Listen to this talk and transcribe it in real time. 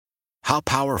How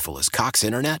powerful is Cox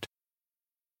Internet?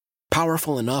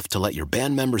 Powerful enough to let your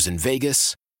band members in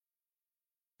Vegas,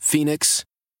 Phoenix,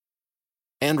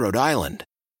 and Rhode Island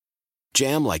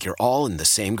jam like you're all in the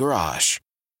same garage.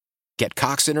 Get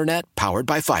Cox Internet powered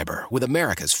by fiber with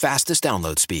America's fastest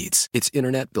download speeds. It's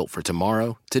internet built for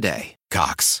tomorrow, today.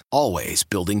 Cox, always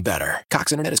building better.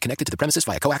 Cox Internet is connected to the premises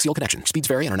via coaxial connection. Speeds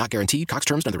vary and are not guaranteed. Cox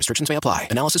terms and other restrictions may apply.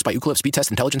 Analysis by Ookla Speed Test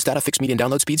Intelligence Data. Fixed median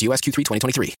download speeds. US Q3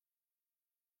 2023.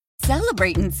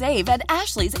 Celebrate and save at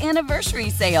Ashley's Anniversary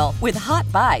Sale. With Hot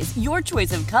Buys, your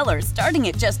choice of colors starting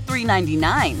at just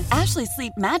 $3.99. Ashley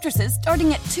Sleep mattresses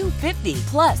starting at $2.50.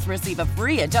 Plus, receive a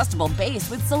free adjustable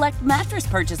base with select mattress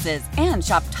purchases. And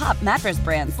shop top mattress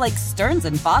brands like Stearns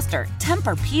 & Foster,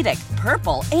 Tempur-Pedic,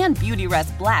 Purple, and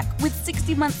Beautyrest Black with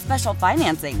 60-month special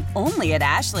financing. Only at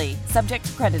Ashley. Subject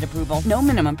to credit approval. No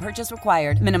minimum purchase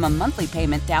required. Minimum monthly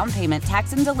payment, down payment,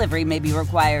 tax, and delivery may be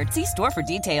required. See store for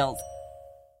details.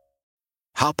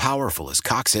 How powerful is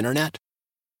Cox Internet?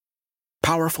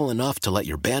 Powerful enough to let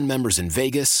your band members in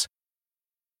Vegas,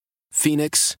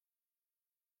 Phoenix,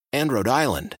 and Rhode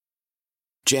Island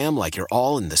jam like you're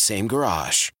all in the same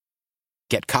garage.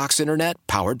 Get Cox Internet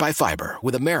powered by fiber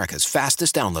with America's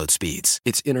fastest download speeds.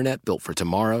 It's internet built for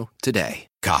tomorrow, today.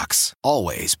 Cox,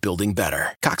 always building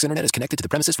better. Cox Internet is connected to the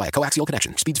premises via coaxial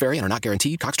connection. Speeds vary and are not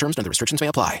guaranteed. Cox terms and other restrictions may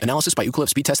apply. Analysis by Ookla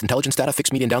Speed Test Intelligence Data.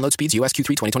 Fixed median download speeds. US Q3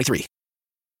 2023.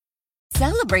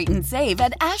 Celebrate and save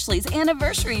at Ashley's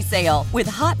Anniversary Sale. With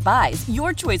Hot Buys,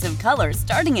 your choice of colors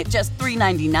starting at just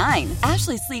 $3.99.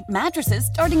 Ashley Sleep mattresses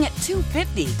starting at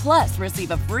 $2.50. Plus,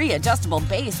 receive a free adjustable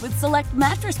base with select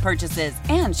mattress purchases.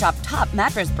 And shop top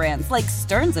mattress brands like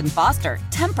Stearns & Foster,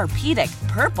 Tempur-Pedic,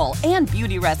 Purple, and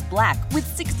Beautyrest Black with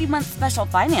 60-month special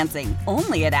financing.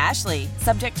 Only at Ashley.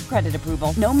 Subject to credit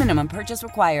approval. No minimum purchase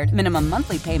required. Minimum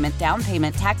monthly payment, down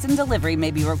payment, tax, and delivery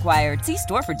may be required. See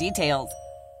store for details.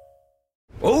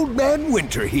 Old Man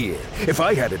Winter here. If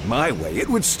I had it my way, it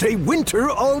would stay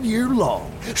winter all year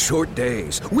long. Short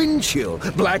days, wind chill,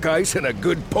 black ice, and a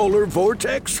good polar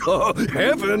vortex. Oh,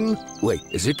 heaven! Wait,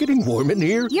 is it getting warm in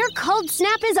here? Your cold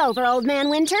snap is over, Old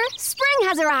Man Winter. Spring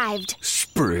has arrived.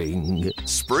 Spring.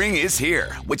 Spring is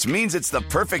here, which means it's the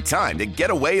perfect time to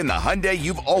get away in the Hyundai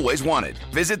you've always wanted.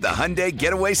 Visit the Hyundai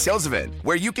Getaway Sales Event,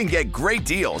 where you can get great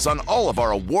deals on all of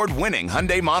our award-winning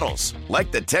Hyundai models,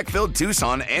 like the tech-filled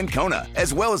Tucson and Kona,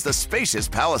 as well as the spacious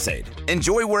Palisade.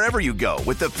 Enjoy wherever you go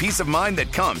with the peace of mind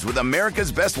that comes with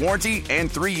America's best warranty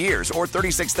and 3 years or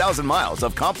 36,000 miles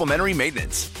of complimentary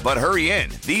maintenance. But hurry in,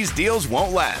 these deals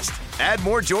won't last. Add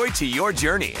more joy to your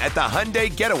journey at the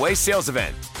Hyundai Getaway Sales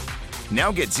Event. Now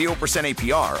get 0%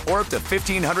 APR or up to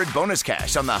 $1,500 bonus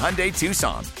cash on the Hyundai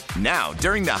Tucson. Now,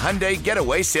 during the Hyundai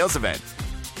Getaway Sales Event.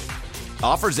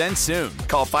 Offers end soon.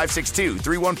 Call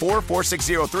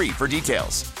 562-314-4603 for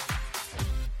details.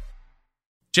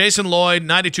 Jason Lloyd,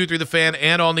 92.3 The Fan,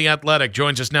 and on The Athletic,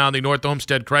 joins us now on the North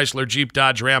Olmsted Chrysler Jeep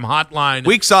Dodge Ram hotline.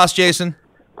 Weak sauce, Jason.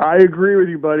 I agree with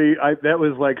you, buddy. That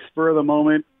was like spur of the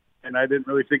moment, and I didn't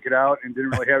really think it out and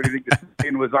didn't really have anything to say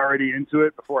and was already into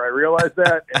it before I realized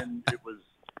that, and it was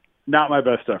not my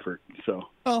best effort. So,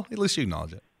 well, at least you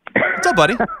acknowledge it. What's up,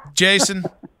 buddy? Jason,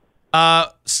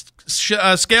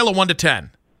 scale of 1 to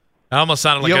 10. I almost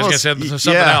sounded like I was going to say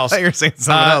something else. You're saying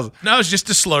something else. No, it's just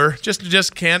a slur.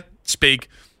 Just can't speak.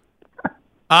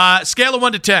 Scale of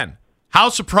 1 to 10. How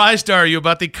surprised are you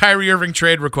about the Kyrie Irving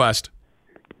trade request?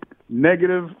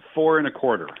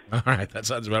 -4.25. All right, that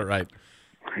sounds about right.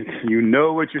 You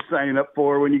know what you're signing up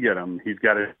for when you get him. He's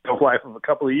got a shelf life of a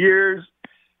couple of years,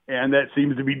 and that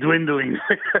seems to be dwindling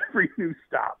every new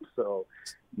stop. So,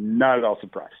 not at all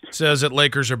surprised. Says it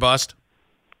Lakers are bust.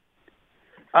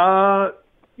 Yeah, I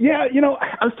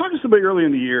was talking to somebody early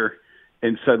in the year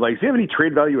and said, like, does he have any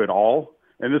trade value at all?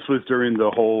 And this was during the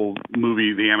whole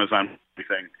movie, the Amazon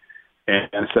thing. And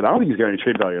I said, I don't think he's got any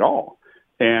trade value at all.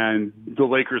 And the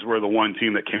Lakers were the one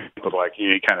team that came up with, like,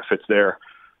 he kind of fits there.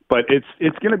 But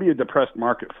it's going to be a depressed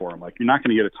market for him. Like, you're not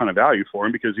going to get a ton of value for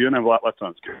him because you don't have a lot left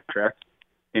on his contract.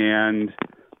 And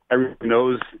everyone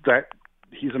knows that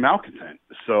he's a malcontent.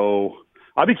 So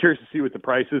I'll be curious to see what the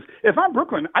price is. If I'm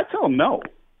Brooklyn, I'd tell him no.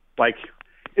 Like,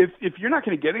 if you're not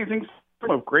going to get anything from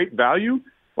of great value,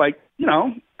 like,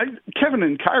 Kevin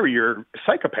and Kyrie are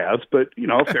psychopaths, but,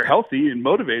 if they're healthy and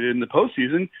motivated in the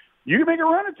postseason, you can make a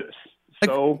run at this.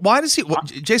 So why does he,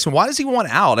 Jason? Why does he want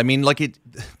out? I mean,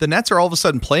 the Nets are all of a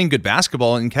sudden playing good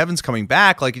basketball, and Kevin's coming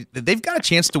back. Like, they've got a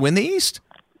chance to win the East.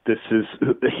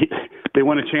 They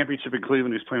won a championship in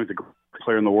Cleveland. He's playing with the greatest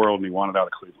player in the world, and he wanted out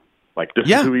of Cleveland. Like, this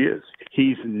is who he is.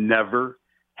 He's never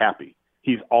happy.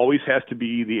 He's always has to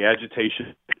be the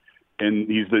agitation, and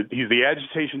he's the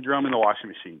agitation drum in the washing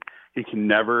machine. He can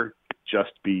never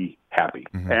just be happy.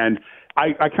 And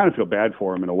I kind of feel bad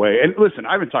for him in a way. And listen,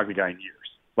 I haven't talked to the guy in years.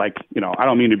 Like, I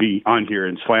don't mean to be on here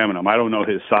and slamming him. I don't know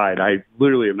his side. I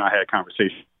literally have not had a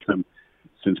conversation with him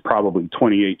since probably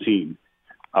 2018.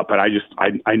 But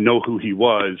I know who he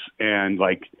was, and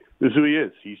like, this is who he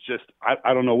is. He's just,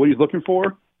 I don't know what he's looking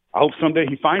for. I hope someday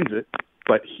he finds it,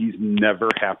 but he's never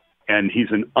happy. And he's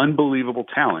an unbelievable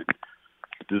talent.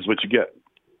 This is what you get.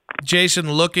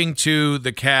 Jason, looking to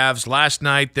the Cavs, last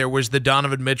night there was the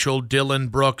Donovan Mitchell, Dillon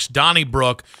Brooks, Donnie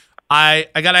Brook. I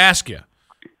got to ask you,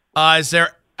 is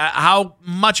there how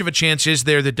much of a chance is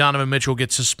there that Donovan Mitchell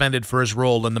gets suspended for his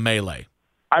role in the melee?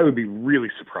 I would be really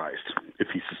surprised if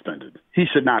he's suspended. He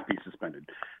should not be suspended.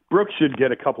 Brooks should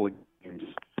get a couple of games.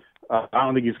 I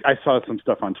don't think I saw some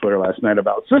stuff on Twitter last night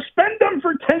about suspend him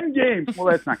for 10 games. Well,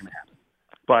 that's not going to happen.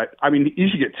 But, I mean, he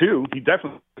should get 2. He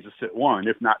definitely has to sit 1,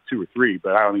 if not 2 or 3.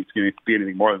 But I don't think it's going to be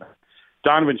anything more than that.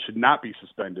 Donovan should not be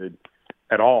suspended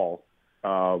at all.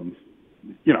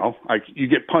 Like you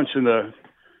get punched in the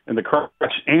crotch,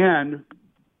 and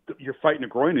you're fighting a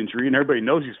groin injury, and everybody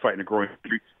knows he's fighting a groin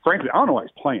injury. Frankly, I don't know why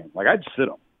he's playing. Like, I'd sit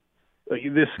him.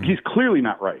 He's clearly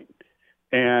not right.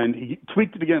 And he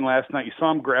tweaked it again last night. You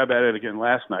saw him grab at it again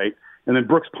last night. And then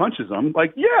Brooks punches him.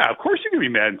 Like, yeah, of course you're going to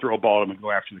be mad and throw a ball at him and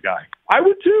go after the guy. I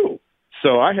would too.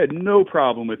 So I had no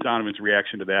problem with Donovan's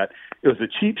reaction to that. It was a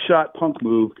cheap shot punk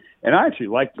move. And I actually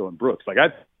like Dillon Brooks. Like,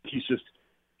 he's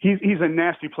a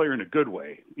nasty player in a good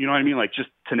way. You know what I mean? Like, just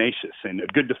tenacious and a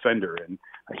good defender. And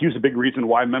he was a big reason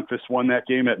why Memphis won that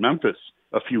game at Memphis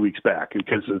a few weeks back,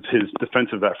 because of his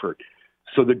defensive effort.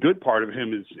 So the good part of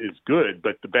him is good,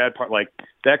 but the bad part, like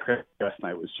that crap last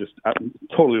night, was just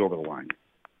totally over the line.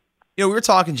 We were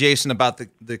talking, Jason, about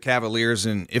the Cavaliers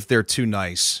and if they're too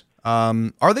nice.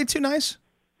 Are they too nice?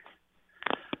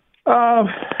 I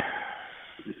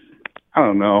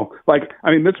don't know. Like,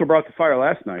 I mean, Mitchell brought the fire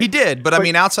last night. He did, but I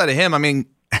mean, outside of him, I mean,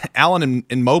 Allen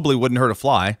and Mobley wouldn't hurt a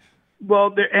fly.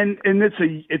 Well, and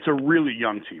it's a really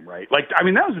young team, right? Like, I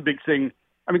mean, that was a big thing.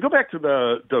 I mean, go back to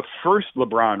the first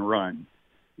LeBron run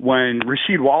when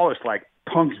Rasheed Wallace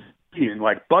punked and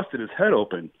busted his head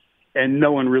open, and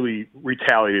no one really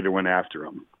retaliated or went after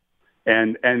him.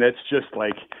 And that's just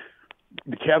like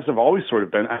the Cavs have always sort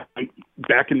of been, I think,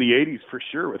 back in the 80s for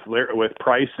sure with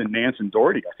Price and Nance and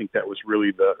Doherty. I think that was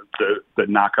really the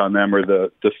knock on them, or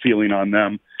the feeling on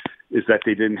them, is that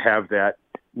they didn't have that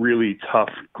really tough,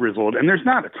 grizzled, and there's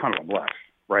not a ton of them left,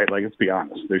 right? Like, let's be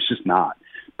honest, there's just not.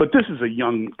 But this is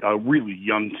a really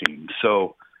young team.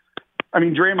 So, I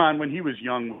mean, Draymond, when he was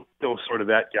young, was still sort of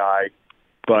that guy.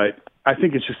 But I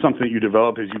think it's just something that you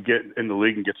develop as you get in the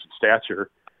league and get some stature.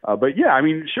 But, yeah, I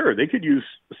mean, sure, they could use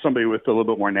somebody with a little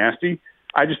bit more nasty.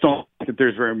 I just don't think that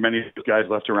there's very many guys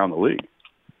left around the league.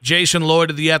 Jason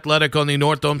Lloyd of The Athletic on the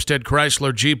North Olmsted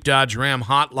Chrysler Jeep Dodge Ram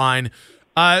hotline.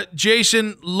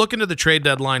 Jason, looking to the trade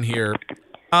deadline here,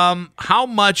 how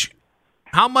much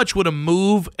would a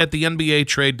move at the NBA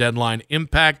trade deadline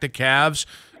impact the Cavs'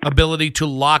 ability to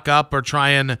lock up or try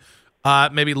and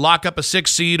maybe lock up a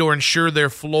 6 seed or ensure their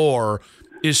floor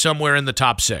is somewhere in the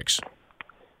top 6?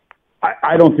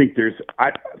 I don't think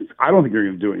I don't think they're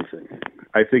going to do anything.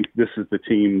 I think this is the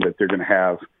team that they're going to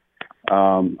have.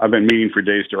 I've been meaning for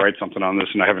days to write something on this,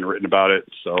 and I haven't written about it,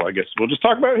 so I guess we'll just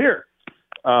talk about it here.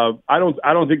 I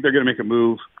don't think they're going to make a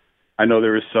move. I know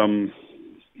there is some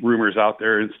rumors out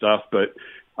there and stuff, but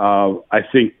I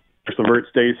think if LeVert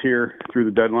stays here through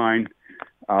the deadline,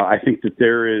 I think that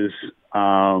there is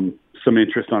some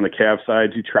interest on the Cavs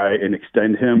side to try and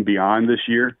extend him beyond this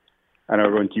year. I know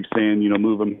everyone keeps saying,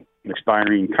 move him an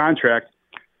expiring contract,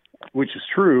 which is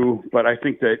true, but I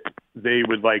think that they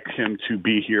would like him to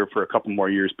be here for a couple more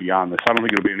years beyond this. I don't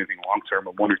think it'll be anything long-term,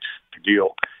 a 1 or 2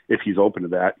 deal if he's open to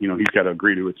that. He's got to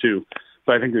agree to it too.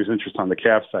 But I think there's interest on the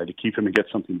Cavs side to keep him and get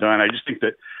something done. I just think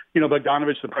that,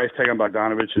 Bogdanovich, the price tag on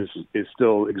Bogdanovich is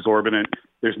still exorbitant.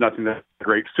 There's nothing that's a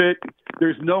great fit.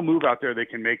 There's no move out there they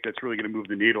can make that's really going to move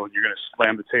the needle, and you're going to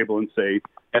slam the table and say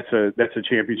that's a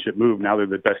championship move. Now they're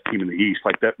the best team in the East.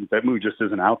 Like that move just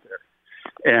isn't out there.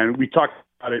 And we talked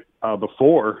about it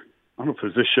before. I don't know if it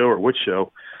was this show or which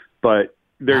show, but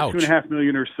they're $2.5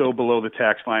 million or so below the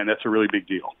tax line. That's a really big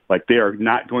deal. Like, they are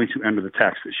not going to enter the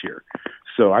tax this year.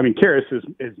 So, I mean, Karras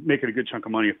is making a good chunk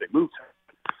of money if they move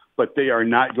to, but they are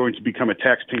not going to become a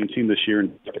tax-paying team this year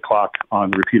and set the clock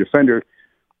on the repeat offender.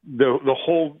 The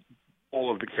whole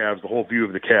goal of the Cavs, the whole view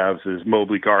of the Cavs is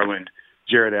Mobley, Garland,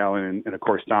 Jared Allen, and of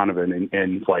course Donovan,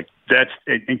 and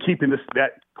keeping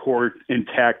that core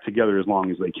intact together as long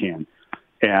as they can,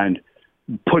 and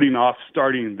putting off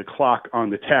starting the clock on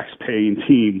the tax-paying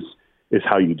teams is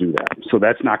how you do that. So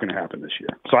that's not going to happen this year.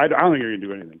 So I don't think they're going to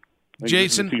do anything. Jason,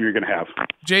 this is the team you're going to have.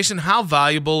 Jason, how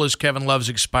valuable is Kevin Love's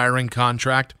expiring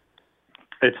contract?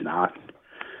 It's not,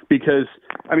 because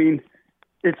I mean,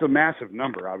 it's a massive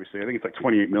number. Obviously, I think it's like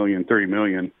 $28 million, $30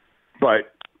 million.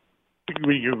 But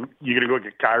you're going to go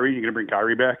get Kyrie? You're going to bring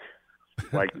Kyrie back?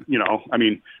 Like, I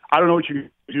mean, I don't know what you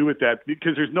do with that,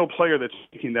 because there's no player that's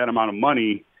making that amount of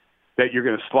money that you're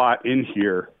going to slot in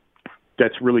here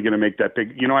that's really going to make that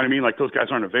big. You know what I mean? Like, those guys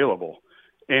aren't available.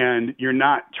 And you're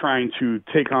not trying to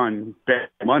take on bad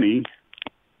money.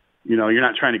 You're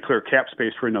not trying to clear cap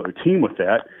space for another team with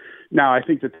that. Now, I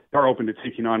think that they are open to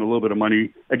taking on a little bit of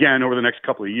money, again, over the next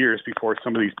couple of years before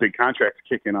some of these big contracts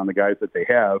kick in on the guys that they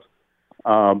have.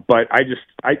 But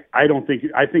I don't think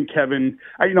 – I think Kevin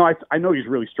 – I know he's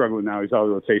really struggling now. He's out of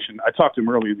the rotation. I talked to him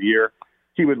early in the year.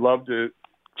 He would love to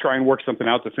try and work something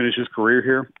out to finish his career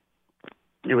here.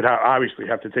 He would obviously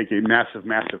have to take a massive,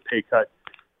 massive pay cut.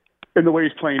 In the way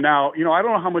he's playing now, I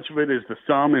don't know how much of it is the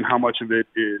thumb and how much of it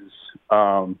is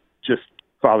just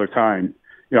father time.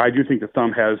 I do think the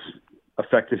thumb has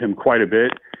affected him quite a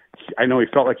bit. I know he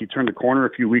felt like he turned the corner a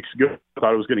few weeks ago.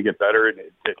 Thought it was going to get better, and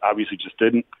it obviously just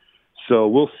didn't. So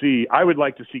we'll see. I would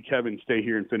like to see Kevin stay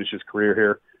here and finish his career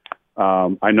here.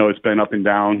 I know it's been up and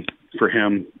down for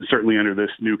him, certainly under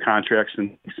this new contract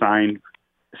since he signed,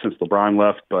 since LeBron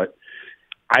left, but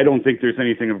I don't think there's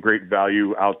anything of great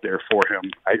value out there for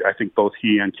him. I think both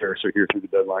he and Karras are here through the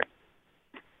deadline.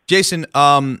 Jason,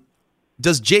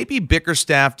 does JB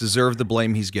Bickerstaff deserve the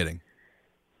blame he's getting?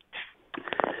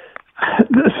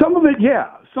 Some of it, yeah.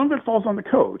 Some of it falls on the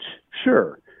coach,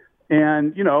 sure.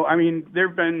 And, I mean, there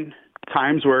have been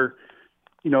times where,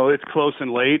 it's close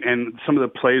and late, and some of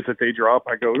the plays that they draw up,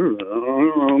 I go, I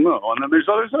don't know. And then there's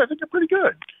others that I think are pretty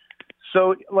good.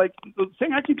 So, like, the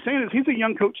thing I keep saying is he's a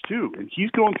young coach, too, and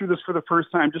he's going through this for the first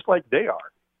time just like they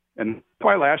are. And that's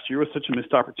why last year was such a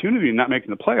missed opportunity in not making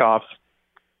the playoffs,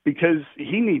 because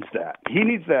he needs that. He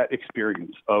needs that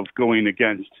experience of going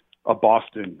against a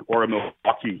Boston or a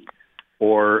Milwaukee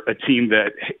or a team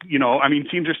that,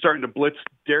 teams are starting to blitz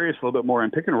Darius a little bit more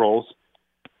in pick and rolls.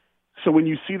 So when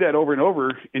you see that over and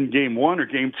over in game one or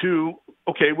game two,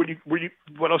 okay,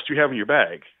 what else do you have in your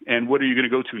bag? And what are you going to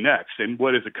go to next? And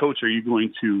what, as a coach, are you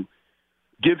going to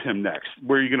give him next?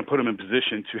 Where are you going to put him in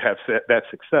position to have that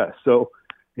success? So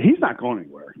he's not going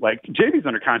anywhere. Like, JB's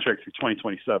under contract through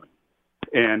 2027.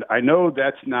 And I know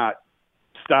that's not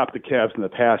stopped the Cavs in the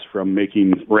past from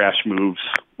making rash moves,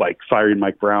 like firing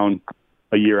Mike Brown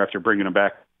a year after bringing him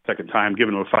back second time,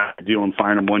 giving him a 5-year deal and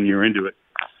firing him 1 year into it.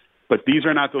 But these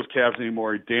are not those Cavs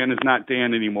anymore. Dan is not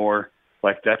Dan anymore.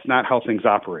 Like, that's not how things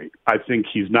operate. I think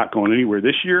he's not going anywhere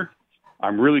this year.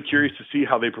 I'm really curious to see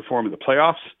how they perform in the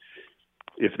playoffs.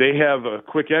 If they have a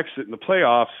quick exit in the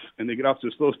playoffs and they get off to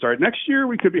a slow start next year,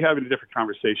 we could be having a different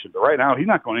conversation. But right now, he's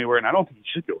not going anywhere, and I don't think he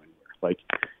should go anywhere. Like,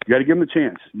 you got to give him a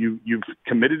chance. You've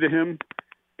committed to him,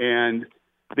 and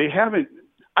they haven't.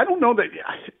 I don't know that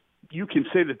you can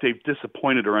say that they've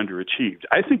disappointed or underachieved.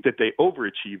 I think that they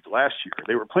overachieved last year.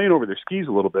 They were playing over their skis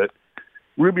a little bit.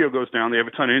 Rubio goes down. They have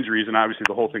a ton of injuries, and obviously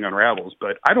the whole thing unravels.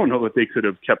 But I don't know that they could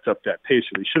have kept up that pace,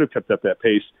 or they should have kept up that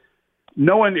pace.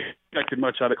 No one expected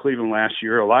much out of Cleveland last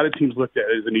year. A lot of teams looked at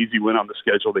it as an easy win on the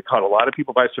schedule. They caught a lot of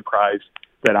people by surprise.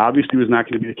 That obviously was not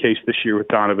going to be the case this year with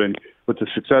Donovan. With the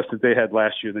success that they had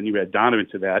last year, then you add Donovan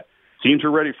to that. Teams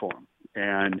are ready for him.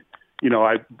 And,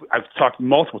 I've talked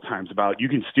multiple times about you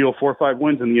can steal 4 or 5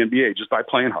 wins in the NBA just by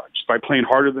playing hard, just by playing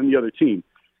harder than the other team,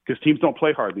 because teams don't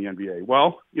play hard in the NBA.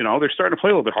 Well, they're starting to play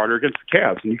a little bit harder against the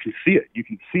Cavs, and you can see it. You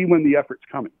can see when the effort's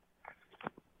coming.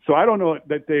 So I don't know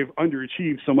that they've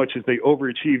underachieved so much as they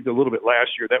overachieved a little bit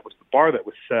last year. That was the bar that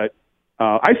was set.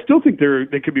 I still think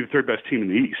they could be the third best team in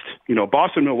the East.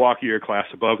 Boston, Milwaukee are a class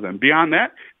above them. Beyond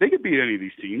that, they could beat any of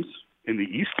these teams in the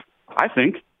East, I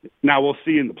think. Now we'll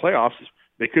see in the playoffs.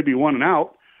 They could be 1 and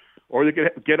out, or they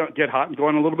could get hot and go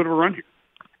on a little bit of a run here.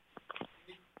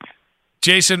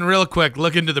 Jason, real quick,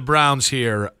 look into the Browns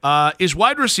here. Is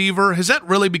wide receiver, has that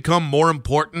really become more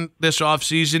important this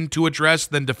offseason to address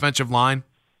than defensive line?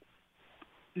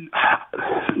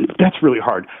 That's really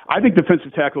hard. I think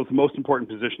defensive tackle is the most important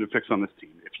position to fix on this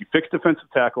team. If you fix defensive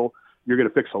tackle, you're going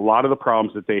to fix a lot of the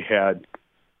problems that they had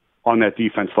on that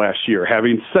defense last year.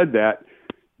 Having said that,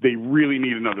 they really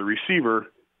need another receiver.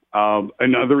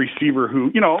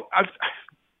 Who, I've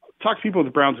talked to people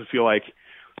with the Browns who feel like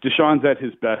Deshaun's at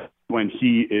his best when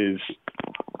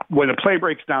a play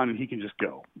breaks down and he can just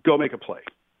go make a play.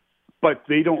 But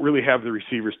they don't really have the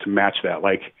receivers to match that.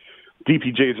 Like,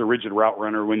 DPJ is a rigid route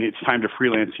runner. When it's time to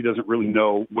freelance, he doesn't really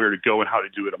know where to go and how to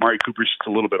do it. Amari Cooper's just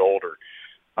a little bit older.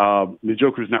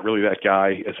 Njoku's not really that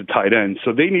guy as a tight end.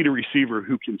 So they need a receiver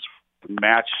who can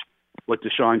match what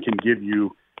Deshaun can give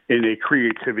you in a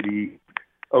creativity.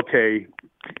 Okay,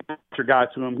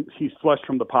 got to him. He's flushed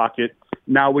from the pocket.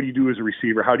 Now what do you do as a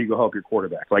receiver? How do you go help your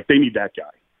quarterback? Like, they need that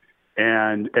guy.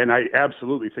 And I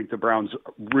absolutely think the Browns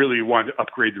really want to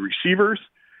upgrade the receivers,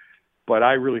 but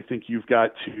I really think you've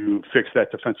got to fix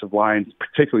that defensive line,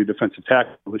 particularly defensive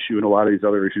tackle issue, and a lot of these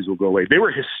other issues will go away. They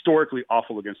were historically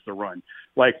awful against the run.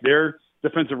 Like, their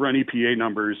defensive run EPA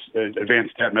numbers,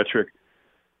 advanced stat metric,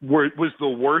 was the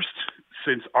worst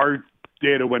since our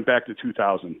data went back to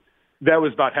 2000. That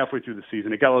was about halfway through the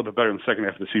season. It got a little bit better in the second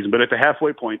half of the season, but at the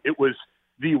halfway point, it was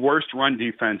the worst run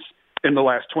defense in the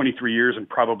last 23 years and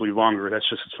probably longer. That's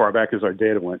just as far back as our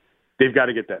data went. They've got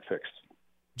to get that fixed.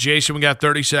 Jason, we got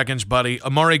 30 seconds, buddy.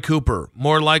 Amari Cooper,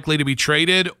 more likely to be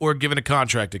traded or given a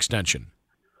contract extension?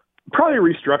 Probably a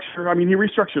restructure. I mean, he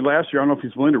restructured last year. I don't know if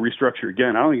he's willing to restructure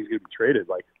again. I don't think he's going to be traded.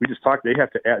 Like we just talked, they have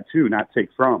to add to, not take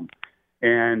from.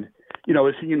 And,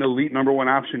 is he an elite number one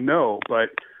option? No, but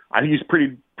I think he's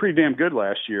pretty damn good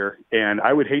last year. And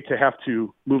I would hate to have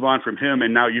to move on from him.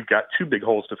 And now you've got two big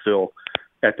holes to fill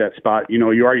at that spot. You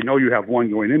already know you have one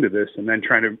going into this and then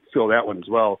trying to fill that one as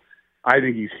well. I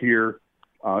think he's here,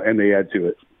 and they add to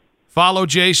it. Follow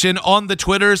Jason on the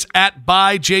Twitters at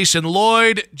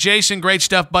 @ByJasonLloyd. Jason, great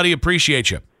stuff, buddy. Appreciate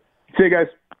you. See you guys.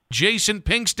 Jason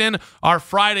Pinkston, our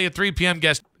Friday at 3 p.m.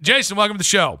 guest. Jason, welcome to the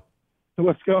show.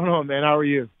 What's going on, man? How are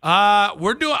you?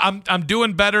 I'm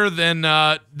doing better than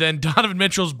Donovan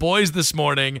Mitchell's boys this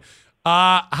morning.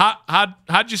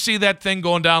 How'd you see that thing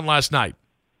going down last night?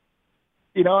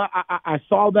 I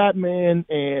saw that, man,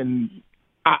 and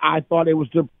I thought it was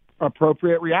the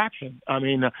appropriate reaction. I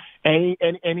mean,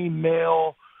 any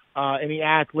male, any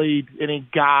athlete, any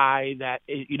guy that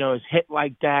is hit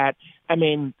like that. I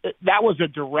mean, that was a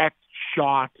direct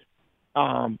shot.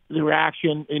 The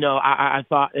reaction, I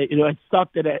thought, it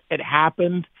sucked that it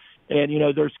happened, and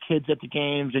there's kids at the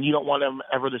games, and you don't want them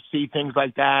ever to see things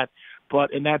like that.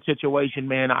 But in that situation,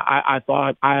 man, I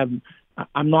thought I'm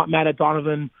not mad at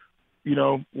Donovan,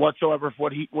 whatsoever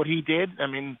for what he did. I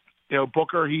mean,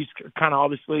 Booker, he's kind of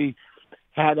obviously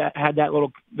had that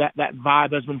little that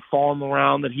vibe has been falling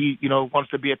around that he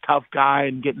wants to be a tough guy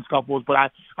and get in scuffles.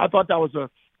 But I thought that was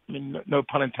no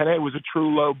pun intended, it was a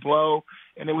true low blow,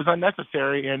 and it was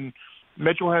unnecessary. And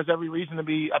Mitchell has every reason to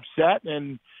be upset,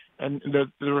 and the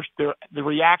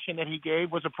reaction that he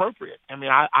gave was appropriate. I mean,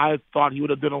 I thought he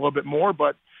would have done a little bit more,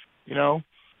 but I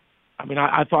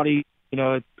thought he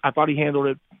handled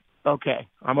it okay.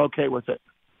 I'm okay with it.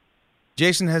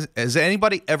 Jason, has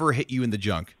anybody ever hit you in the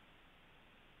junk?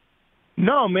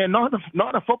 No, man, not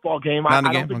a football game. I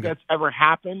don't think that's ever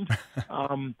happened.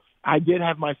 I did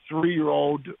have my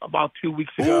 3-year-old about 2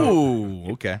 weeks ago.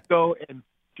 Ooh, okay. Go and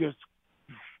just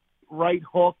right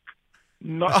hook,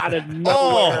 not out of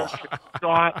nowhere,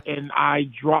 shot, and I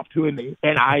dropped to a knee.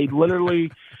 And I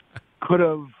literally could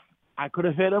have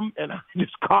hit him, and I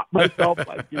just caught myself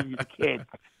like, dude, he's a kid.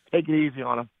 Take it easy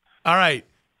on him. All right.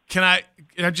 I'm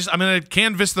going to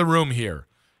canvass the room here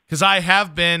because I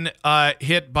have been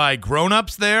hit by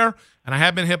grown-ups there, and I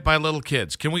have been hit by little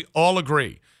kids. Can we all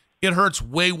agree? It hurts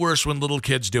way worse when little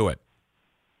kids do it.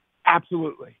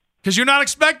 Absolutely. Because you're not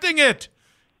expecting it.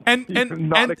 And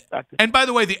by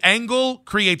the way, the angle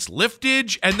creates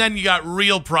liftage, and then you got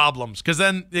real problems because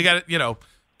then you got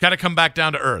to come back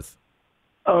down to earth.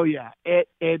 Oh yeah,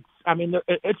 it's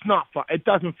not fun. It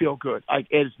doesn't feel good. Like,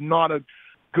 it's not a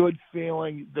good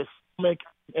feeling. The stomach,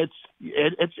 it's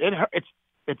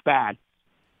bad.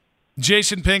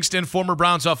 Jason Pinkston, former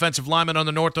Browns offensive lineman on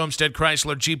the North Olmsted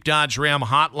Chrysler Jeep Dodge Ram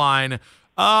hotline.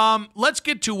 Let's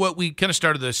get to what we kind of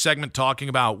started the segment talking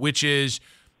about, which is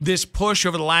this push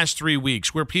over the last 3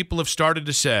 weeks where people have started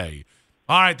to say,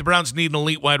 all right, the Browns need an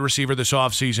elite wide receiver this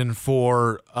offseason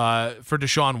for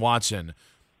Deshaun Watson.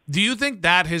 Do you think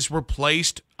that has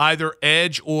replaced either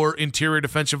edge or interior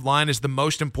defensive line as the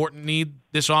most important need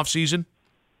this offseason?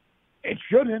 It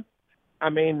shouldn't. I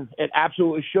mean, it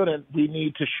absolutely shouldn't. We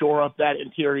need to shore up that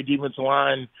interior defensive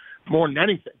line more than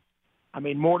anything. I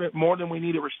mean, more than we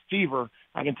need a receiver,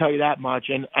 I can tell you that much.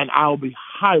 And I'll be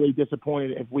highly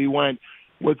disappointed if we went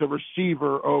with a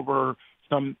receiver over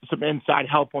some inside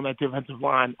help on that defensive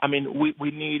line. I mean,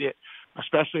 we need it,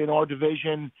 especially in our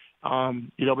division.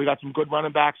 We got some good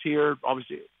running backs here.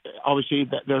 Obviously,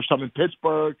 there's some in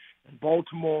Pittsburgh and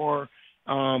Baltimore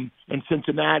and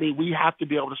Cincinnati. We have to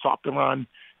be able to stop the run.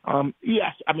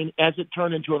 Yes, I mean, as it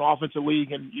turned into an offensive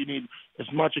league and you need as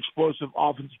much explosive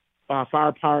offensive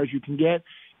firepower as you can get,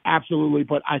 absolutely.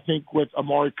 But I think with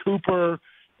Amari Cooper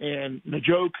and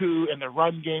Njoku and the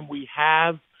run game we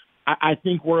have, I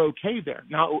think we're okay there.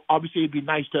 Now, obviously, it'd be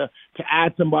nice to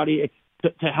add somebody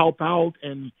to help out,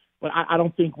 but I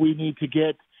don't think we need to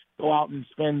get go out and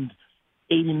spend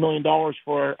 $80 million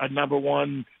for a number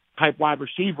one type wide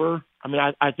receiver. I mean,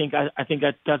 I think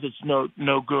that does us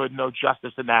no good, no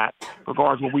justice in that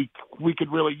regards. When we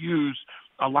could really use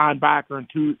a linebacker and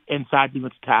 2 inside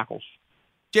defensive tackles.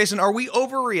 Jason, are we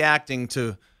overreacting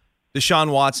to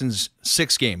Deshaun Watson's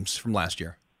 6 games from last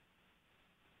year?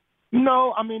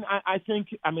 No, I mean, I think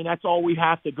that's all we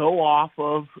have to go off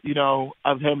of,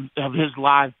 of his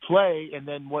live play, and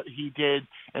then what he did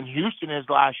in Houston his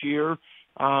last year.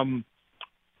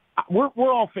 We're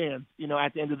all fans,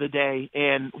 at the end of the day,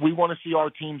 and we want to see our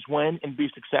teams win and be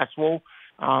successful.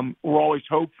 We're always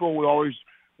hopeful. We always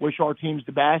wish our teams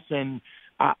the best, and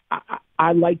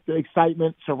I like the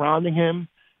excitement surrounding him.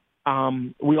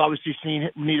 We obviously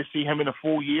need to see him in a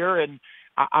full year, and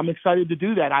I'm excited to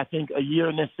do that. I think a year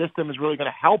in this system is really going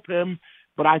to help him,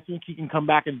 but I think he can come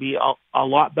back and be a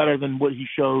lot better than what he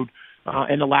showed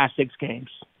in the last 6 games.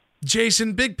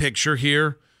 Jason, big picture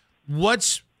here.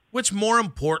 What's more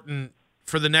important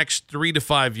for the next 3 to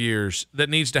 5 years that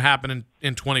needs to happen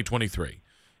in 2023?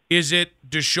 Is it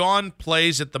Deshaun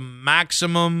plays at the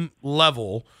maximum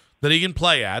level that he can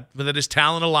play at, that his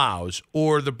talent allows,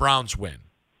 or the Browns win?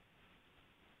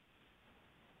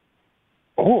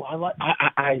 Oh,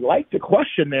 I like the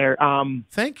question there.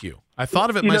 Thank you. I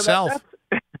thought of it myself.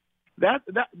 That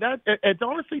it's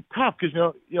honestly tough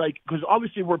because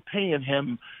obviously we're paying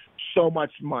him so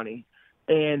much money,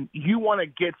 and you want to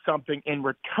get something in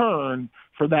return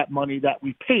for that money that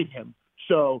we paid him.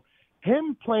 So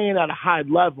him playing at a high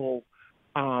level,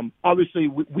 obviously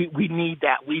we need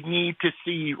that. We need to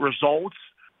see results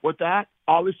with that,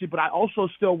 obviously, but I also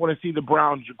still want to see the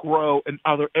Browns grow in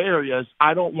other areas.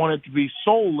 I don't want it to be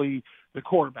solely the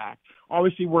quarterback.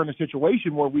 Obviously, we're in a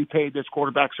situation where we paid this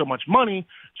quarterback so much money,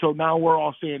 so now we're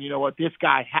all saying, you know what, this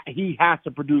guy, he has to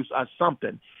produce us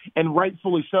something, and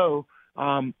rightfully so.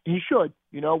 He should.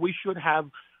 We should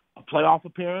have a playoff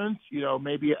appearance,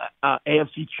 maybe a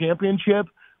AFC championship.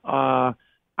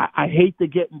 I hate to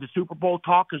get into Super Bowl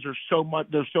talk because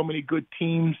there's so many good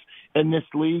teams in this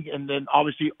league, and then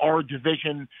obviously our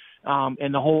division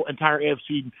and the whole entire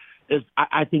AFC is.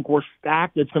 I think we're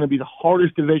stacked. It's going to be the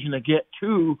hardest division to get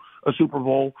to a Super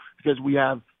Bowl because we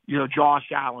have Josh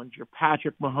Allen, your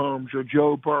Patrick Mahomes, your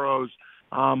Joe Burrows.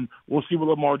 We'll see what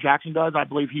Lamar Jackson does. I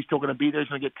believe he's still going to be there. He's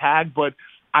going to get tagged, but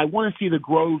I want to see the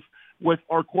growth with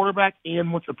our quarterback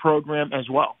and with the program as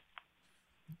well.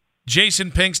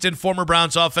 Jason Pinkston, former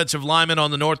Browns offensive lineman on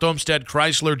the North Olmsted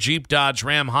Chrysler Jeep Dodge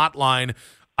Ram hotline.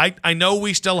 I know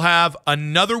we still have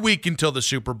another week until the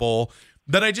Super Bowl,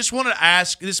 but I just want to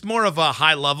ask, this is more of a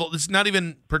high level. It's not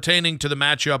even pertaining to the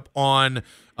matchup on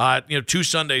 2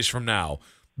 Sundays from now,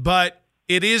 but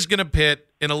it is going to pit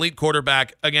an elite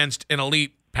quarterback against an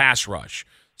elite pass rush.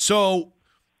 So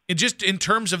just in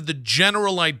terms of the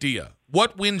general idea,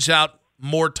 what wins out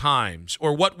more times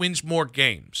or what wins more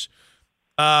games?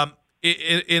 In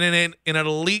an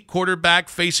elite quarterback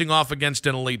facing off against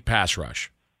an elite pass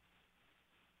rush.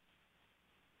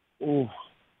 Ooh.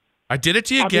 I did it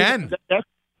to you again.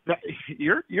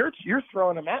 You're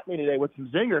throwing them at me today with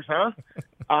some zingers,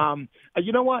 huh?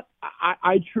 You know what?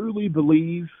 I truly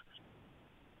believe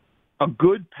a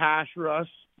good pass rush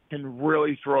can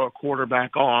really throw a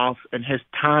quarterback off, and his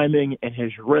timing and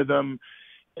his rhythm.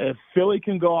 If Philly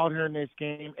can go out here in this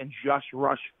game and just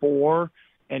rush 4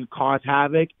 and cause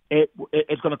havoc,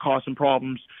 it's going to cause some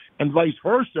problems. And vice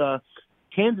versa,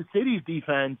 Kansas City's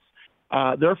defense,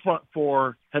 their front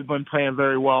 4 has been playing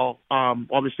very well.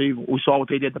 Obviously, we saw what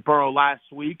they did to Burrow last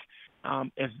week.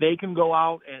 If they can go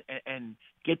out and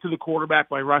get to the quarterback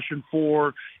by rushing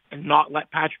 4 and not let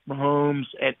Patrick Mahomes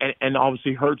and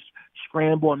obviously Hurts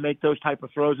scramble and make those type of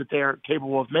throws that they're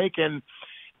capable of making,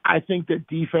 I think the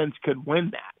defense could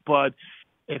win that. But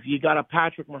if you got a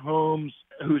Patrick Mahomes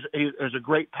who's a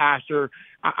great passer,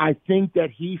 I think that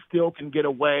he still can get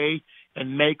away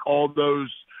and make all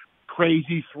those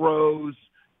crazy throws.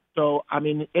 So, I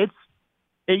mean, it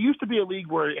used to be a league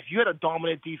where if you had a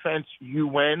dominant defense, you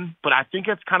win. But I think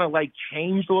it's kind of like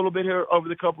changed a little bit here over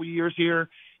the couple of years here.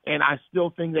 And I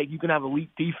still think that you can have elite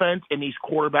defense and these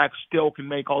quarterbacks still can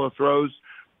make all the throws.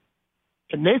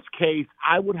 In this case,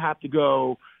 I would have to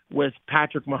go with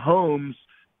Patrick Mahomes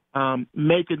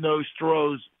making those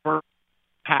throws for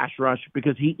pass rush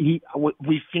because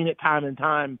we've seen it time and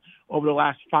time over the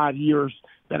last 5 years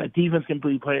that a defense can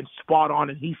be playing spot on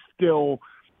and he still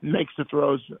makes the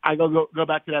throws. I go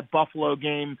back to that Buffalo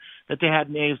game that they had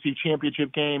in the AFC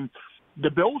Championship game.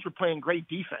 The Bills were playing great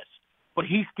defense, but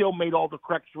he still made all the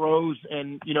correct throws,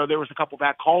 and there was a couple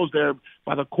bad calls there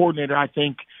by the coordinator, I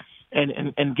think,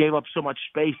 and gave up so much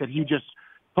space that he just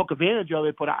took advantage of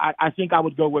it. But I think I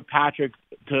would go with Patrick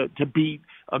to beat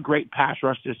a great pass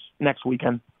rush this next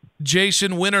weekend.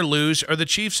 Jason, win or lose, are the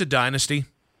Chiefs a dynasty?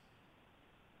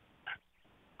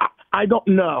 I don't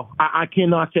know. I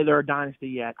cannot say they're a dynasty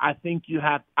yet. I think he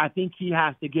has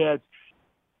to get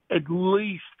at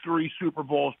least 3 Super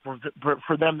Bowls for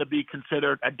them to be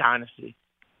considered a dynasty.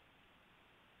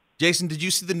 Jason, did you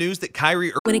see the news that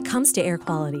Kyrie... When it comes to air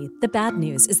quality, the bad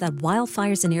news is that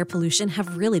wildfires and air pollution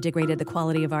have really degraded the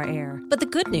quality of our air. But the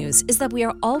good news is that we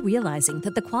are all realizing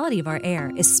that the quality of our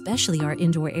air, especially our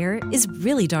indoor air, is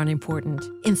really darn important.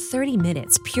 In 30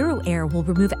 minutes, Puro Air will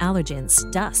remove allergens,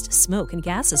 dust, smoke, and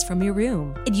gases from your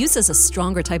room. It uses a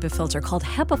stronger type of filter called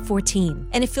HEPA 14,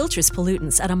 and it filters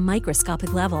pollutants at a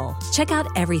microscopic level. Check out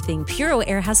everything Puro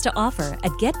Air has to offer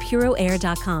at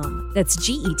getpuroair.com. That's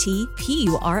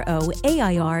GETPUROAIR.com.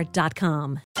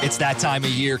 It's that time of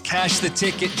year. Cash the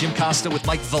Ticket. Jim Costa with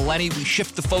Mike Valeni. We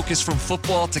shift the focus from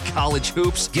football to college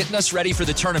hoops, getting us ready for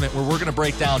the tournament where we're going to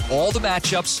break down all the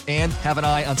matchups and have an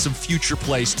eye on some future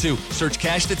plays, too. Search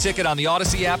Cash the Ticket on the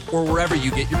Odyssey app or wherever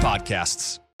you get your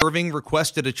podcasts. Irving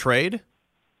requested a trade?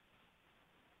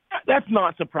 That's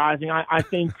not surprising. I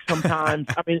think sometimes,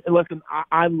 I mean, listen,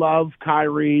 I love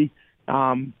Kyrie.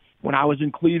 When I was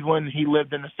in Cleveland, he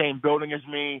lived in the same building as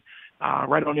me.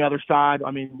 Right on the other side. I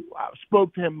mean, I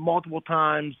spoke to him multiple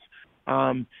times.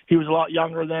 He was a lot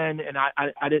younger then, and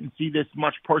I didn't see this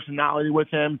much personality with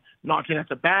him. Not saying that's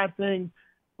a bad thing,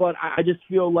 but I just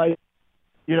feel like,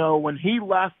 you know, when he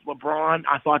left LeBron,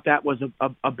 I thought that was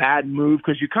a bad move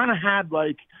because you kind of had,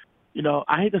 like, you know,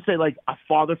 I hate to say like a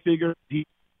father figure.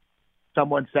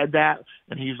 Someone said that,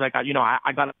 and he's like, you know,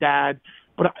 I got a dad.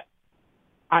 But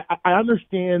I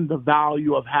understand the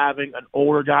value of having an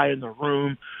older guy in the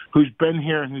room who's been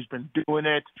here and who's been doing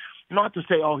it. Not to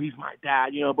say, oh, he's my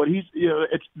dad, you know, but he's, you know,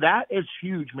 that is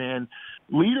huge, man.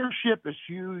 Leadership is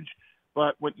huge,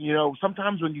 but when, you know,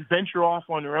 sometimes when you venture off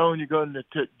on your own, you're going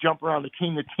to jump around the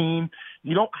team to team.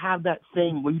 You don't have that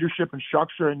same leadership and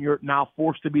structure, and you're now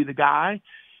forced to be the guy.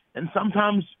 And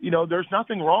sometimes, you know, there's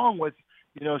nothing wrong with,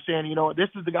 you know, saying, you know, this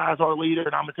is the guy as our leader,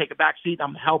 and I'm going to take a back seat.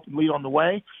 I'm going to help and lead on the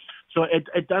way. So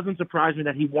it doesn't surprise me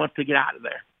that he wants to get out of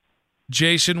there.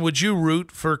 Jason, would you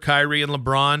root for Kyrie and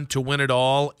LeBron to win it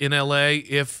all in L.A.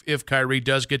 if Kyrie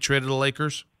does get traded to the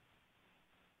Lakers?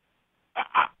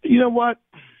 You know what?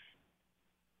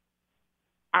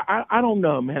 I don't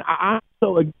know, man. I'm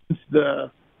so against the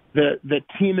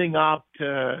teaming up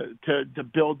to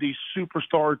build these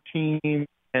superstar teams,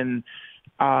 and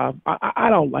I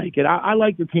don't like it. I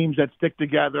like the teams that stick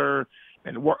together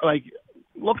and work. Like,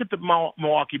 look at the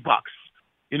Milwaukee Bucks.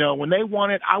 You know, when they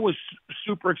won it, I was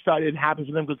super excited and happy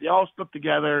for them because they all stuck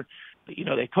together. You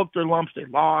know, they took their lumps, they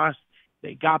lost,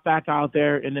 they got back out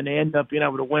there, and then they ended up being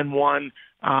able to win one.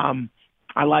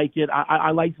 I like it.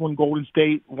 I liked when Golden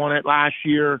State won it last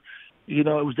year. You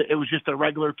know, it was just a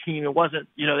regular team. It wasn't,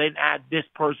 you know, they didn't add this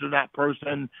person or that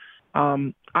person.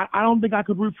 I don't think I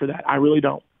could root for that. I really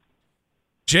don't.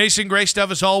 Jason, great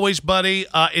stuff as always, buddy.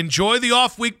 Enjoy the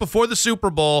off week before the Super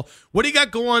Bowl. What do you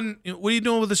got going? What are you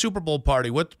doing with the Super Bowl party?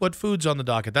 What food's on the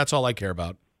docket? That's all I care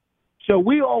about. So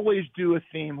we always do a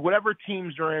theme. Whatever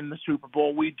teams are in the Super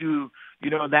Bowl, we do, you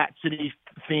know, that city's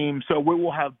theme. So we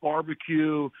will have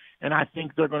barbecue, and I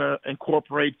think they're going to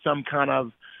incorporate some kind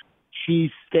of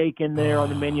cheese steak in there on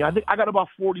the menu. I think I got about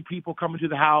 40 people coming to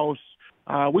the house.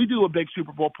 We do a big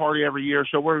Super Bowl party every year,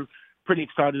 so we're pretty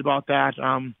excited about that.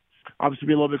 Obviously,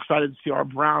 be a little bit excited to see our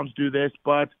Browns do this,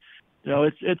 but you know,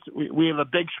 we have a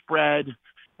big spread,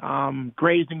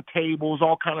 grazing tables,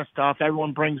 all kind of stuff.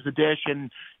 Everyone brings the dish,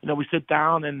 and you know, we sit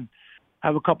down and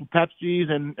have a couple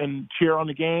Pepsis and cheer on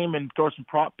the game and throw some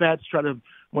prop bets, try to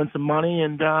win some money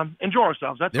and enjoy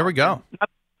ourselves. There we go. Not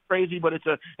crazy, but it's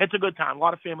a good time. A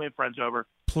lot of family and friends over.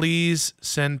 Please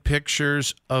send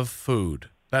pictures of food.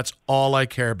 That's all I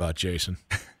care about, Jason.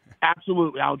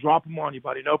 Absolutely. I'll drop them on you,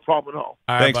 buddy. No problem at all.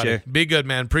 All right, Thanks, buddy. Jay. Be good,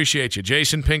 man. Appreciate you.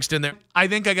 Jason Pinkston there. I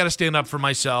think I got to stand up for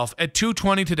myself. At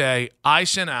 2:20 today, I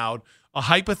sent out a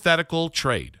hypothetical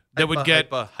trade that would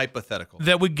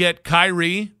get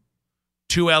Kyrie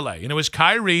to LA. And it was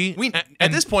Kyrie.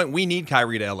 At this point, we need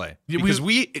Kyrie to LA because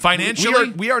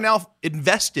financially we are now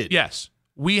invested. Yes.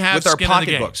 We have with our skin in the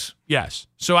game. pocketbooks. Yes.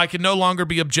 So I can no longer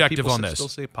be objective on this. Still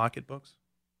say pocketbooks?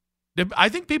 I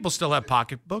think people still have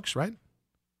pocketbooks, right?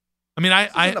 I mean,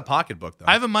 I have a pocketbook though.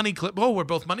 I have a money clip. Oh, we're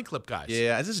both money clip guys.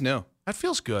 Yeah, this is new. That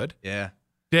feels good. Yeah.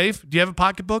 Dave, do you have a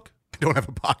pocketbook? I don't have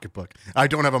a pocketbook. I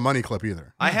don't have a money clip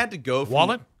either. I had to go from,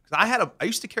 wallet. I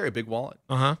used to carry a big wallet.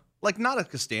 Like not a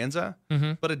Costanza,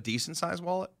 but a decent sized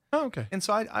wallet. Oh, okay. And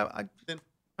so I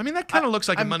mean, that kind of looks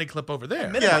like a money clip over there.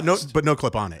 Yeah, but no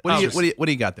clip on it. What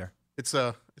do you got there?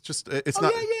 It's just Yeah. It's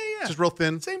just real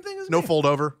thin. Same thing as no me. fold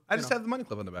over. I just have the money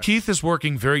clip on the back. Keith is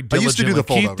working very I diligently. used to do the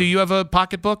fold Keith, over. do you have a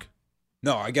pocketbook?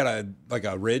 No, I got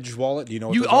a Ridge wallet. Do you know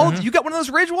what You those are? you got one of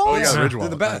those Ridge wallets? Ridge They're wallet.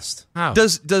 the best. Oh.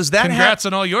 Does that Congrats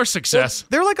on all your success.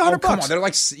 They're like $100 Come bucks. on, they're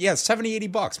like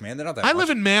 $70-$80, man. They're not that. I much. live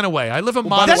in Manaway. I live a By the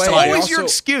modest That's way, life. always they your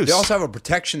also- excuse. They also have a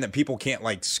protection that people can't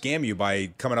like scam you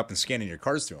by coming up and scanning your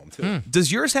cards through them too.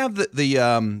 Does yours have the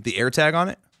AirTag on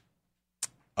it?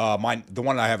 Mine, the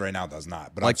one I have right now, does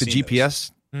not. But Like I've the seen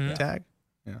GPS those. tag?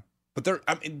 But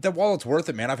the wallet's worth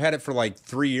it, man. I've had it for like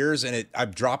 3 years, and I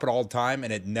drop it all the time,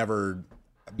 and it never.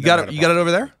 You got it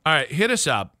over there? All right, hit us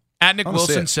up. At Nick I wanna see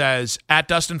Wilson it. says, at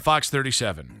Dustin Fox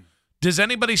 37. Does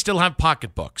anybody still have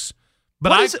pocketbooks?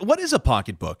 But What is a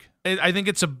pocketbook? I think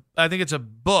it's a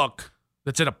book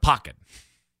that's in a pocket.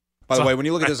 By the So, way, when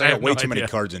you look at this, I I got have way no too many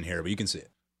idea. cards in here, but you can see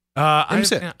it. I me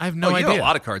see it. have no you idea. got a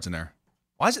lot of cards in there.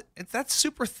 Why is it? That's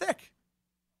super thick.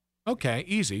 Okay,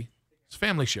 easy. It's a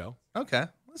family show. Okay,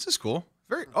 this is cool.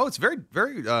 It's very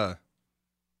rigid.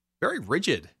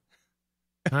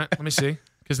 All right, let me see.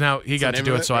 Because now he got to name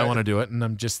do of it, it, so I right? want to do it, and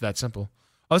I'm just that simple.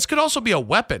 Oh, this could also be a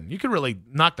weapon. You could really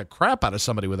knock the crap out of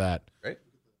somebody with that. Right.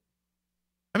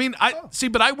 I mean, see,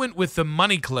 but I went with the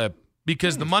money clip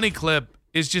because the money clip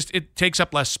is just, it takes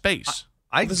up less space.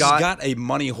 This has got a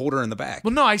money holder in the back.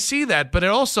 Well, no, I see that, but it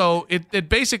also, it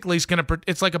basically is going to,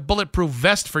 it's like a bulletproof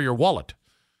vest for your wallet.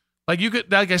 Like you could,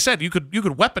 like I said, you could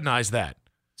weaponize that.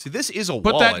 See, this is a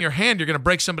Put wallet. that in your hand, you're going to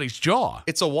break somebody's jaw.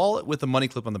 It's a wallet with a money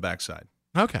clip on the backside.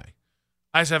 Okay.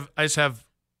 I just have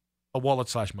a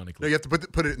wallet / money No, clip. you have to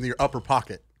put it in your upper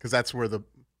pocket because that's where the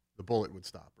bullet would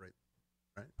stop, right?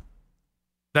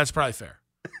 That's probably fair.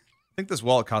 I think this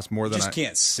wallet costs more You than just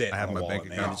can't sit I have on in a my wallet, bank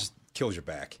man. account. It just kills your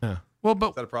back. Yeah. Well, but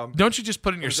Is that a problem? don't you just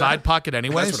put it in your side pocket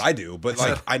anyways? That's what I do, but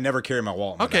like I never carry my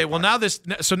wallet. In my Okay, back well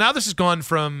pocket. now this has gone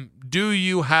from do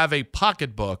you have a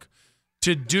pocketbook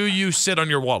to do you sit on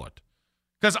your wallet?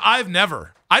 Because I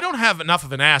don't have enough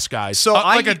of an ass, guys. So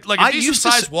like a I decent used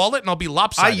to sized sit- wallet, and I'll be I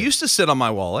lopsided. used to sit on my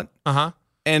wallet,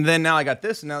 and then now I got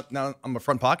this, and now I'm a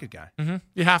front pocket guy. Mm-hmm.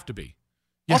 You have to be.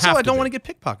 I don't want to get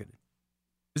pickpocketed.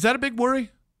 Is that a big worry?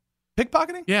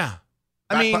 Pickpocketing? Yeah.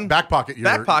 Back pocket.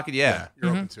 Back pocket, yeah. You're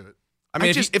open to it. I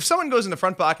mean, I if someone goes in the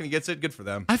front pocket and gets it, good for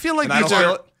them. I feel like And I these don't feel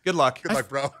are. it, good luck. Good luck,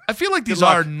 bro. I feel like these Good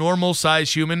luck. are normal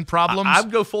size human problems. I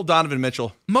would go full Donovan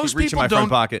Mitchell. Most Keep reaching people my don't.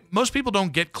 front pocket. Most people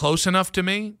don't get close enough to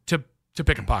me to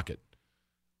pick a pocket.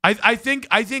 I think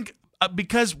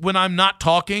because when I'm not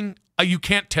talking, you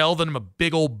can't tell that I'm a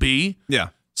big old bee. Yeah.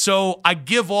 So I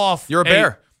give off. You're a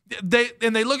bear. They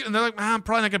look and they're like, I'm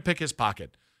probably not gonna pick his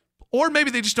pocket, or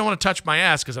maybe they just don't want to touch my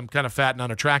ass because I'm kind of fat and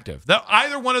unattractive.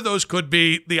 Either one of those could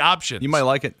be the option. You might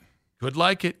like it. Could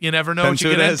like it. You never know Depends what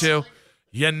you who get it is. into.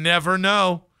 You never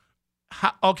know.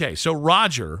 Okay, so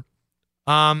Roger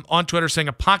on Twitter saying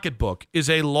a pocketbook is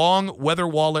a long leather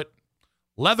wallet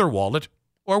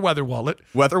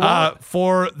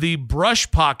for the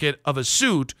brush pocket of a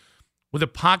suit with the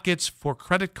pockets for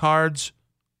credit cards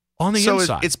on the So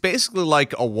inside. it's basically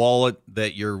like a wallet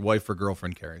that your wife or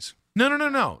girlfriend carries.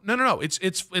 No.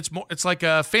 It's more. It's like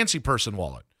a fancy person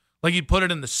wallet. Like you'd put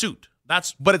it in the suit.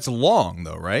 But it's long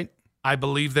though, right? I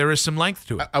believe there is some length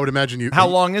to it. I would imagine you. How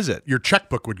long is it? Your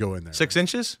checkbook would go in there. 6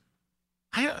 inches?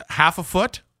 Half a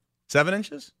foot? 7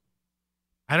 inches?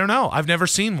 I don't know. I've never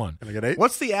seen one. Can I get 8?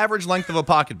 What's the average length of a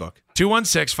pocketbook?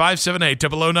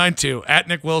 216-578-0092 at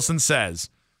Nick Wilson says.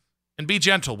 And be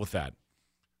gentle with that.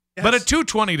 Yes. But at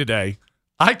 2:20 today,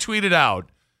 I tweeted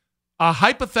out a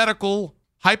hypothetical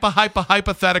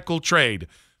trade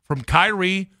from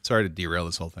Kyrie. Sorry to derail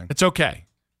this whole thing. It's okay.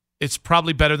 It's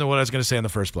probably better than what I was going to say in the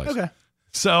first place. Okay.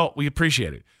 So we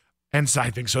appreciate it. And so I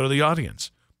think so do the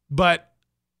audience. But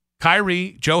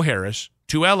Kyrie, Joe Harris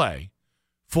to L.A.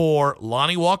 for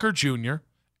Lonnie Walker Jr.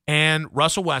 and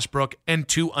Russell Westbrook and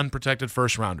 2 unprotected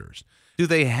first-rounders. Do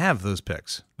they have those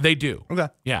picks? They do. Okay.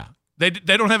 Yeah. They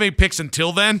don't have any picks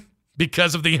until then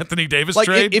because of the Anthony Davis Like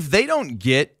trade. if they don't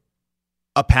get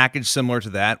a package similar to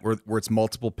that where it's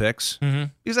multiple picks,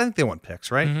 because I think they want picks,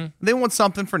 right? Mm-hmm. They want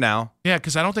something for now. Yeah,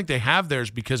 because I don't think they have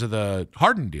theirs because of the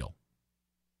Harden deal.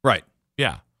 Right.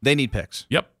 Yeah. They need picks.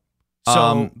 Yep.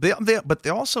 So but they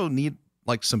also need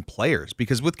like some players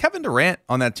because with Kevin Durant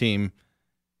on that team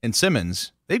and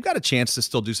Simmons, they've got a chance to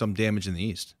still do some damage in the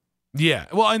East. yeah.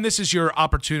 Well, and this is your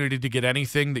opportunity to get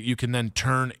anything that you can then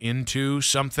turn into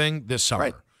something this summer.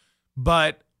 Right.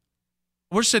 But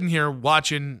we're sitting here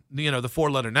watching, the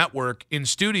 4-Letter Network in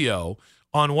studio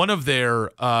on one of their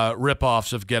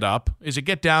rip-offs of Get Up. Is it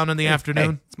Get Down in the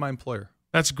afternoon? Hey, it's my employer.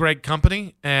 That's great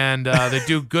company, and they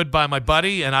do good by my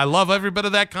buddy, and I love every bit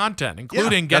of that content,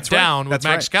 including Get that's right. Down with That's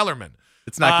Max right. Kellerman.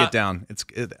 It's not Get Down.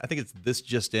 I think it's This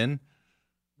Just In.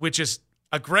 Which is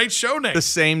a great show name. The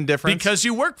same difference. Because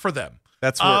you work for them.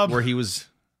 That's where he was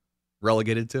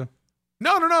relegated to?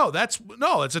 No.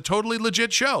 It's a totally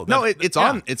legit show. It's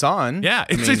on. It's on. Yeah,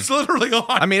 it's literally on.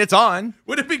 I mean, it's on.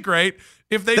 Would it be great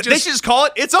if they should just call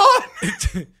it It's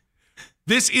On?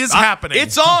 This is happening.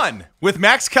 It's on with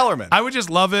Max Kellerman. I would just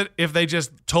love it if they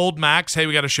just told Max, hey,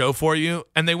 we got a show for you.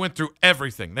 And they went through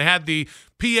everything. They had the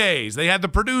PAs. They had the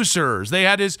producers. They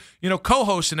had his,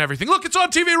 co-hosts and everything. Look, it's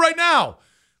on TV right now.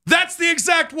 That's the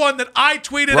exact one that I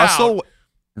tweeted out.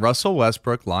 Russell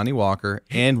Westbrook, Lonnie Walker,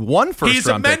 and one first He's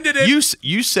round amended pick. it.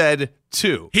 You said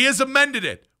 2. He has amended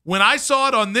it. When I saw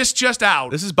it on This Just Out.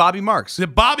 This is Bobby Marks.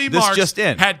 Bobby This Marks Just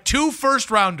In. had 2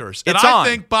 first-rounders. And It's I on.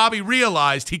 think Bobby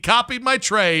realized he copied my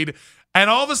trade, and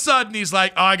all of a sudden he's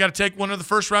like, I got to take one of the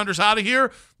first-rounders out of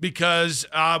here because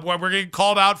we're getting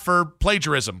called out for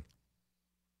plagiarism.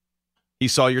 He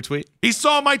saw your tweet? He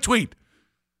saw my tweet.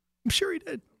 I'm sure he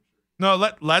did. No,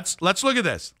 let's look at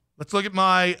this. Let's look at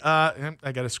my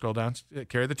I got to scroll down.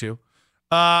 Carry the 2.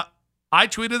 I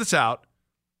tweeted this out.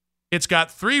 It's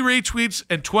got 3 retweets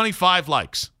and 25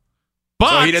 likes. But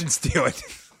so he didn't steal it.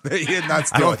 He did not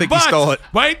steal it. I don't think he stole it.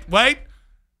 Wait.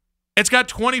 It's got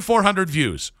 2,400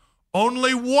 views.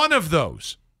 Only one of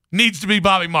those needs to be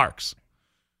Bobby Marks.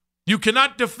 You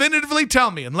cannot definitively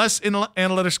tell me, unless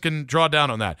analytics can draw down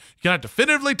on that, you cannot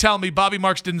definitively tell me Bobby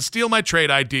Marks didn't steal my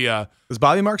trade idea. Does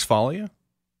Bobby Marks follow you?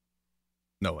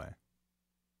 No way.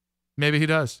 Maybe he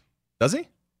does. Does he?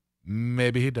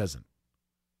 Maybe he doesn't.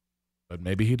 But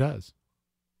maybe he does.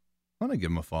 I'm going to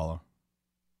give him a follow.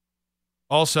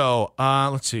 Also,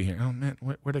 let's see here. Oh, man,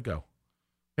 where'd it go?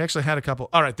 We actually had a couple.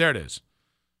 All right, there it is.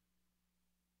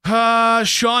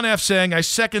 Sean F. saying, I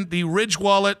second the Ridge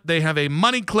wallet. They have a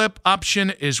money clip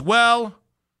option as well.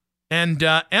 And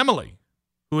Emily,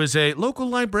 who is a local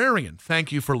librarian,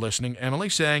 thank you for listening, Emily,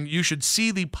 saying you should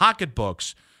see the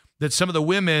pocketbooks that some of the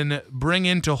women bring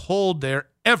in to hold their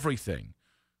everything.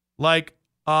 Like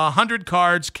 100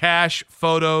 cards, cash,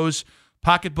 photos.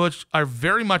 Pocketbooks are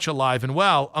very much alive and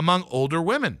well among older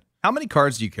women. How many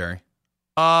cards do you carry?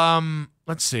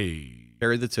 Let's see.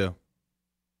 Carry the 2.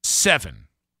 7.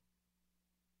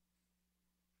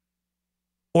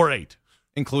 Or 8.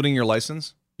 Including your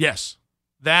license? Yes.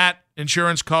 That,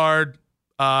 insurance card,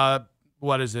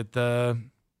 what is it? The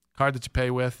card that you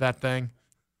pay with, that thing.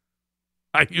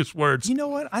 I use words. You know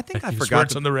what? I think I use forgot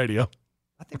words on the radio.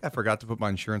 I think I forgot to put my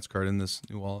insurance card in this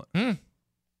new wallet. Yeah.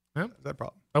 Is that a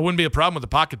problem? That wouldn't be a problem with the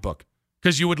pocketbook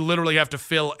because you would literally have to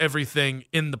fill everything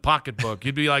in the pocketbook.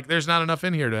 You'd be like, there's not enough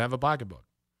in here to have a pocketbook.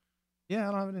 Yeah,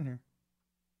 I don't have it in here.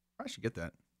 I should get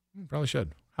that. Probably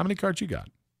should. How many cards you got?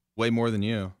 Way more than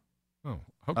you. Oh,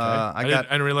 okay. I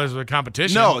didn't realize it was a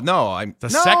competition. No. The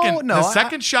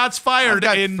second shot's fired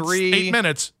in 3 8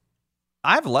 minutes.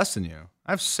 I have less than you.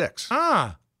 I have 6.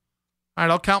 All right,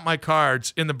 I'll count my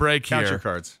cards in the break here. Count your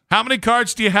cards. How many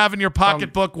cards do you have in your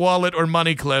pocketbook, wallet, or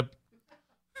money clip?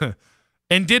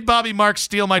 And did Bobby Marks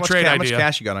steal my trade idea? How much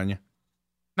cash you got on you?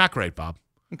 Not great, Bob.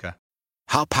 Okay.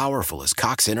 How powerful is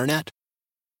Cox Internet?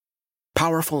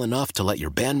 Powerful enough to let your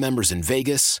band members in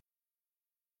Vegas,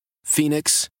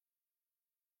 Phoenix,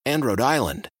 and Rhode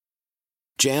Island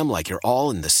jam like you're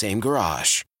all in the same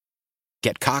garage.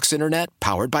 Get Cox Internet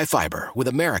powered by fiber with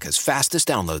America's fastest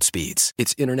download speeds.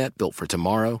 It's internet built for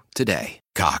tomorrow, today.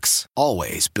 Cox,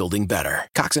 always building better.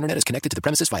 Cox Internet is connected to the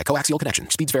premises via coaxial connection.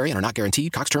 Speeds vary and are not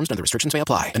guaranteed. Cox terms and other restrictions may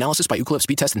apply. Analysis by Ookla of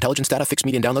Speed Test Intelligence Data. Fixed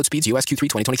median download speeds. US Q3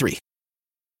 2023.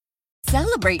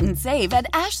 Celebrate and save at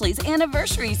Ashley's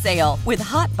Anniversary Sale. With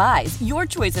Hot Buys, your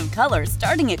choice of colors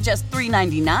starting at just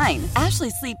 $3.99. Ashley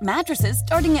Sleep mattresses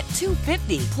starting at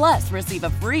 $2.50. Plus, receive a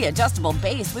free adjustable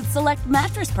base with select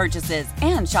mattress purchases.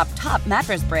 And shop top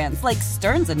mattress brands like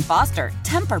Stearns & Foster,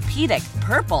 Tempur-Pedic,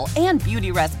 Purple, and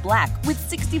Beautyrest Black with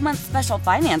 60-month special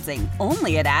financing.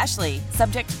 Only at Ashley.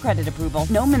 Subject to credit approval.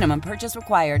 No minimum purchase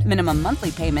required. Minimum monthly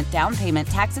payment, down payment,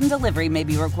 tax, and delivery may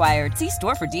be required. See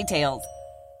store for details.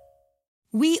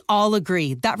 We all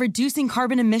agree that reducing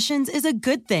carbon emissions is a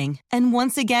good thing. And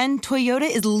once again, Toyota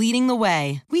is leading the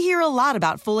way. We hear a lot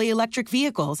about fully electric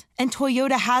vehicles, and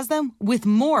Toyota has them with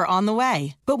more on the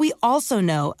way. But we also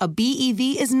know a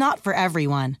BEV is not for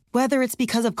everyone. Whether it's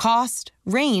because of cost,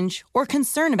 range, or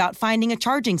concern about finding a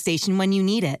charging station when you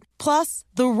need it. Plus,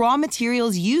 the raw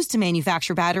materials used to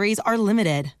manufacture batteries are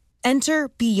limited. Enter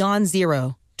Beyond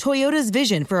Zero, Toyota's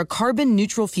vision for a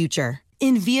carbon-neutral future.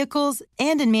 In vehicles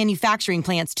and in manufacturing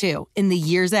plants, too, in the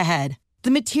years ahead. The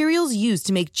materials used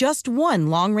to make just one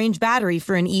long-range battery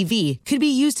for an EV could be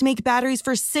used to make batteries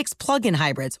for 6 plug-in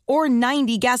hybrids or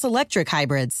 90 gas-electric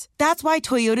hybrids. That's why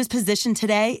Toyota's position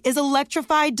today is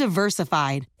electrified,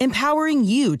 diversified, empowering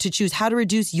you to choose how to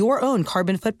reduce your own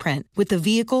carbon footprint with the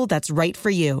vehicle that's right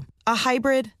for you. A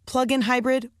hybrid, plug-in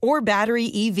hybrid, or battery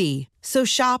EV. So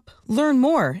shop, learn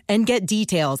more, and get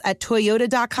details at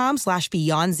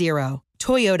toyota.com/beyond zero.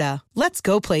 Toyota, let's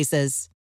go places.